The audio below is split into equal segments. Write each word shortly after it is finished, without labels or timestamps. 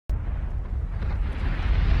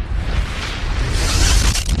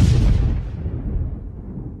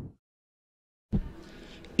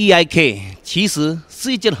EIK 其实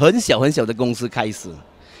是一间很小的公司开始，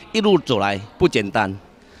一路走来不简单。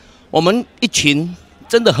我们一群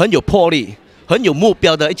真的很有魄力、很有目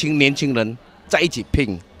标的一群年轻人在一起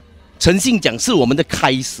拼。诚信奖是我们的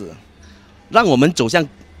开始，让我们走向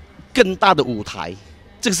更大的舞台。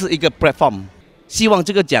这是一个 platform， 希望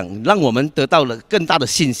这个奖让我们得到了更大的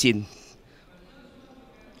信心。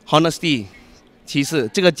Honesty， 其实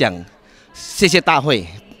这个奖，谢谢大会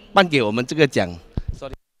颁给我们这个奖。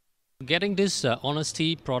Getting this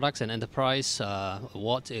Honesty Products and Enterprise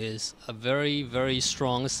Award is a very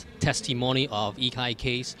strong testimony of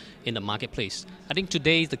EIKs in the marketplace. I think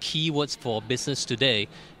today the keywords for business today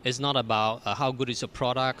is not about how good is your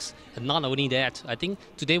products, and not only that. I think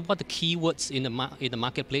today what the keywords in the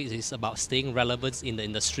marketplace is about staying relevant in the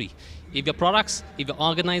industry. If your products, if your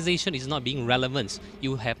organization is not being relevant,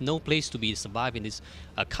 you have no place to be survive in this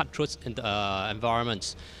cutthroat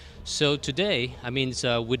environments. So today, I mean,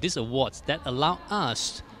 with these awards that allow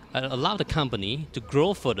us, allow the company to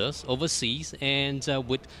grow further overseas and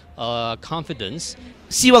with confidence.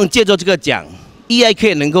 希望借助这个奖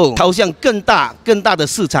 ，EIK 能够朝向更大的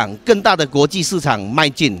市场、更大的国际市场迈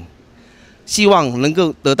进。希望能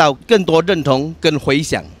够得到更多认同跟回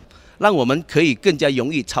响，让我们可以更加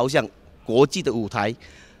容易朝向国际的舞台，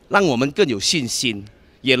让我们更有信心，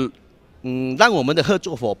也让我们的合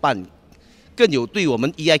作伙伴。更有对我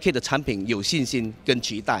们 EIK 的产品有信心跟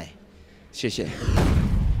期待，谢谢。